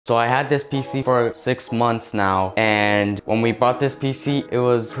So I had this PC for 6 months now, and when we bought this PC, it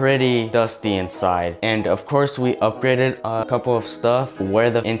was pretty dusty inside. And of course, we upgraded a couple of stuff. Where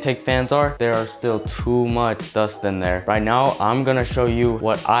the intake fans are, there are still too much dust in there. Right now, I'm gonna show you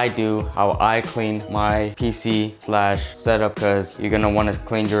what I do, how I clean my PC slash setup, because you're gonna want to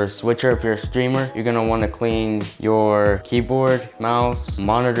clean your switcher if you're a streamer. You're gonna want to clean your keyboard, mouse,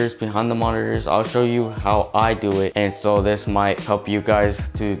 monitors, behind the monitors. I'll show you how I do it, and so this might help you guys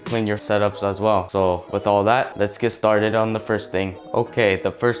to clean your setups as well. So with all that, let's get started on the first thing. Okay,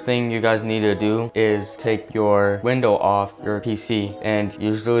 the first thing you guys need to do is take your window off your PC. And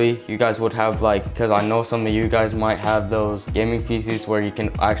usually you guys would have, like, because I know some of you guys might have those gaming PCs where you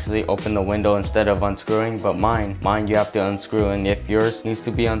can actually open the window instead of unscrewing, but mine you have to unscrew. And if yours needs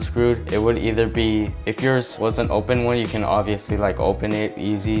to be unscrewed, it would either be, if yours was an open one, you can obviously like open it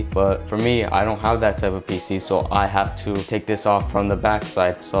easy, but for me, I don't have that type of PC, so I have to take this off from the back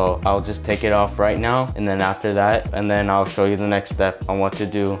side. So I'll just take it off right now, and then after that, and then I'll show you the next step on what to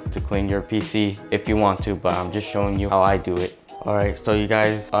do to clean your PC if you want to, but I'm just showing you how I do it. Alright, so you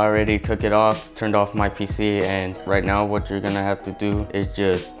guys already took it off, turned off my PC, and right now what you're gonna have to do is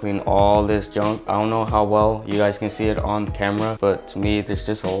just clean all this junk. I don't know how well you guys can see it on camera, but to me there's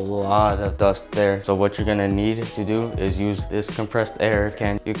just a lot of dust there. So what you're gonna need to do is use this compressed air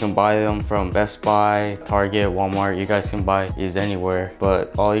can. You can buy them from Best Buy, Target, Walmart. You guys can buy these anywhere,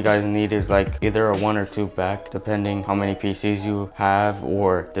 but all you guys need is like either a 1 or 2 pack, depending how many PCs you have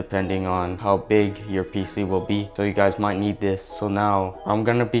or depending on how big your PC will be. So you guys might need this. So now I'm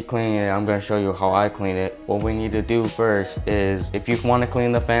gonna be cleaning it. I'm gonna show you how I clean it. What we need to do first is, if you want to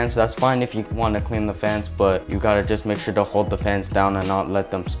clean the fans, that's fine if you want to clean the fans, but you gotta just make sure to hold the fans down and not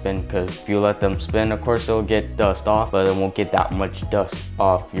let them spin, because if you let them spin, of course it'll get dust off, but it won't get that much dust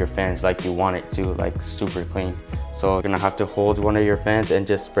off your fans like you want it to, like super clean. So you're gonna have to hold one of your fans and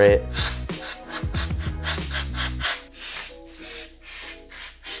just spray it.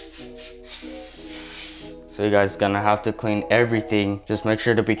 So you guys gonna have to clean everything. Just make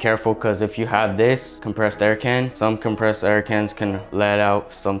sure to be careful, because if you have this compressed air can, some compressed air cans can let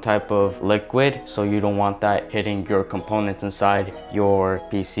out some type of liquid, so you don't want that hitting your components inside your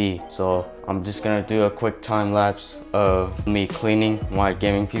PC. So I'm just gonna do a quick time lapse of me cleaning my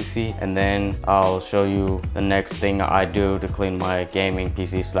gaming PC, and then I'll show you the next thing I do to clean my gaming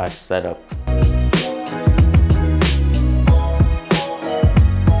PC slash setup.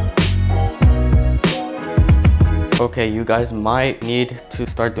 Okay, you guys might need to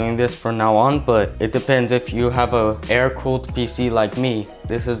start doing this from now on, but it depends. If you have a air-cooled PC like me,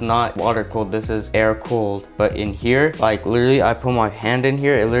 this is not water cooled, this is air cooled. But in here, like literally I put my hand in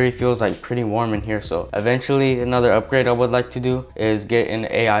here, it literally feels like pretty warm in here. So eventually another upgrade I would like to do is get an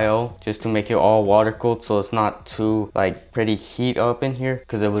AIO, just to make it all water cooled, so it's not too like pretty heat up in here,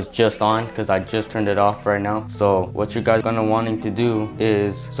 because it was just on, because I just turned it off right now. So what you guys gonna wanting to do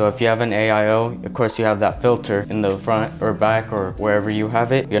is, so if you have an AIO, of course you have that filter in the front or back or wherever you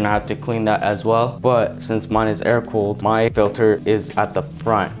have it, you're gonna have to clean that as well. But since mine is air cooled, my filter is at the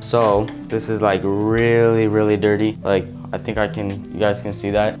front, so this is like really dirty. Like I think you guys can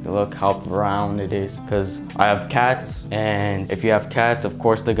see that. Look how brown it is, because I have cats, and if you have cats, of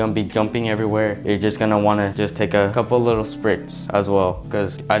course they're gonna be jumping everywhere. You're just gonna want to just take a couple little spritz as well,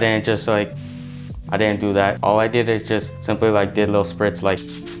 because I didn't do that. All I did is just simply like did little spritz like.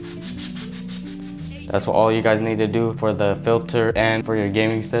 That's what all you guys need to do for the filter and for your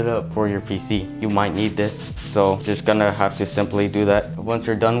gaming setup for your PC. You might need this, so just gonna have to simply do that. Once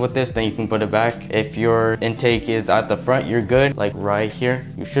you're done with this, then you can put it back. If your intake is at the front, you're good. Like right here,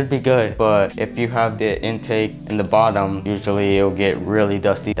 you should be good. But if you have the intake in the bottom, usually it'll get really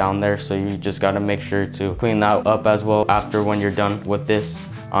dusty down there, so you just gotta make sure to clean that up as well after when you're done with this.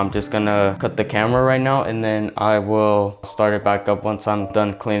 I'm just gonna cut the camera right now, and then I will start it back up once I'm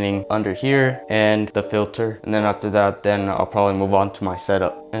done cleaning under here and the filter. And then after that, then I'll probably move on to my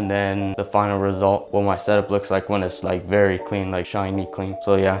setup, and then the final result, what my setup looks like when it's like very clean, like shiny clean.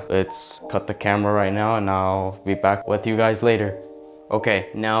 So yeah, let's cut the camera right now, and I'll be back with you guys later. Okay,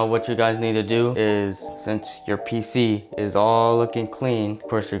 now what you guys need to do is, since your PC is all looking clean, of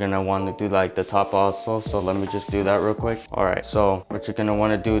course you're gonna want to do like the top also, so let me just do that real quick. All right, so what you're gonna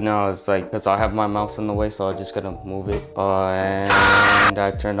want to do now is like, because I have my mouse in the way, so I'm just gonna move it. And I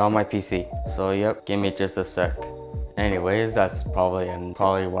turned on my PC. So yep, give me just a sec. Anyways, that's probably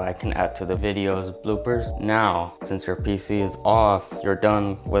what I can add to the video's bloopers. Now, since your PC is off, you're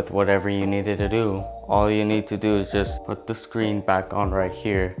done with whatever you needed to do. All you need to do is just put the screen back on right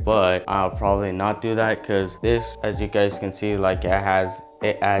here. But I'll probably not do that, because this, as you guys can see, like it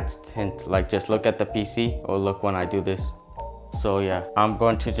adds tint. Like just look at the PC, or look when I do this. So yeah, I'm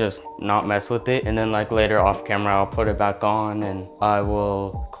going to just not mess with it, and then like later off camera I'll put it back on and I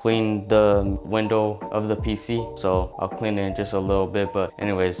will clean the window of the PC. So I'll clean it in just a little bit, but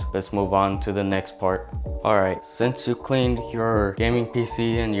anyways, let's move on to the next part. Alright, since you cleaned your gaming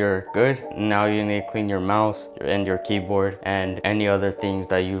PC and you're good, now you need to clean your mouse and your keyboard and any other things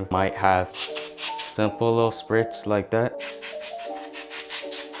that you might have. Simple little spritz like that.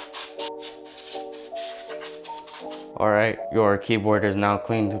 Alright, your keyboard is now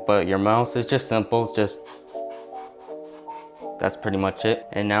cleaned, but your mouse is just simple, that's pretty much it.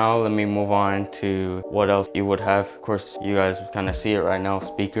 And now let me move on to what else you would have. Of course, you guys kind of see it right now,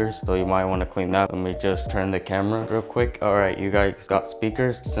 speakers, so you might want to clean that. Let me just turn the camera real quick. Alright, you guys got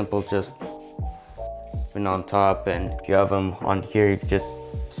speakers, simple, just put on top, and if you have them on here, you just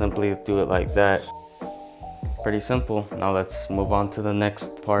simply do it like that. Pretty simple. Now let's move on to the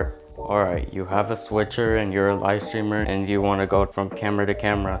next part. Alright, you have a switcher and you're a live streamer and you want to go from camera to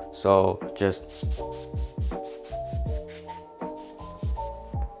camera. So just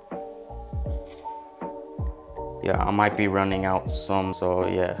yeah, I might be running out some, so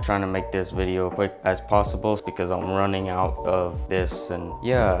yeah, trying to make this video quick as possible because I'm running out of this. And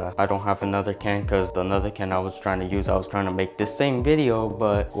yeah, I don't have another can because the another can I was trying to use, I was trying to make this same video,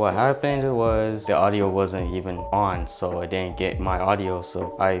 but what happened was the audio wasn't even on, so I didn't get my audio,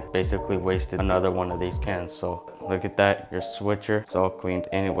 so I basically wasted another one of these cans. So look at that, your switcher is all cleaned.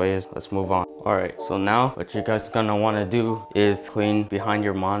 Anyways, let's move on. Alright, so now what you guys gonna want to do is clean behind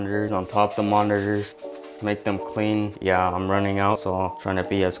your monitors, on top of the monitors, make them clean. Yeah, I'm running out, so I'm trying to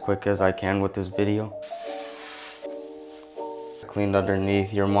be as quick as I can with this video. Clean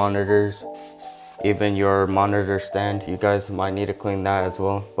underneath your monitors, even your monitor stand, you guys might need to clean that as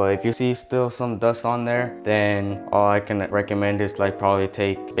well. But if you see still some dust on there, then all I can recommend is like probably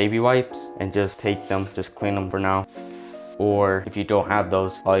take baby wipes and just take them, just clean them for now. Or if you don't have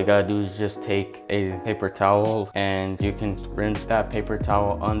those, all you gotta do is just take a paper towel and you can rinse that paper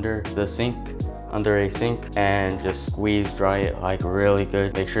towel under the sink, under a sink, and just squeeze dry it like really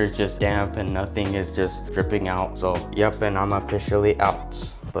good. Make sure it's just damp and nothing is just dripping out. So yep, and I'm officially out.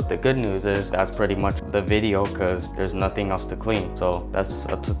 But the good news is that's pretty much the video because there's nothing else to clean. So that's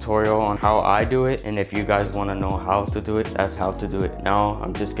a tutorial on how I do it, and if you guys want to know how to do it, that's how to do it. Now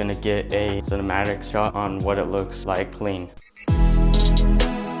I'm just gonna get a cinematic shot on what it looks like clean.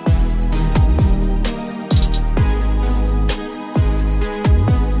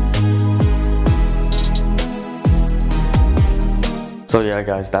 So yeah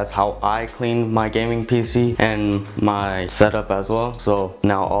guys, that's how I clean my gaming PC and my setup as well. So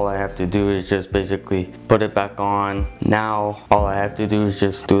now all I have to do is just basically put it back on. Now all I have to do is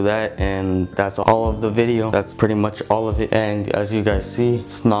just do that, and that's all of the video. That's pretty much all of it. And as you guys see,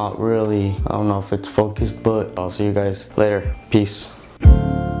 it's not really, I don't know if it's focused, but I'll see you guys later. Peace.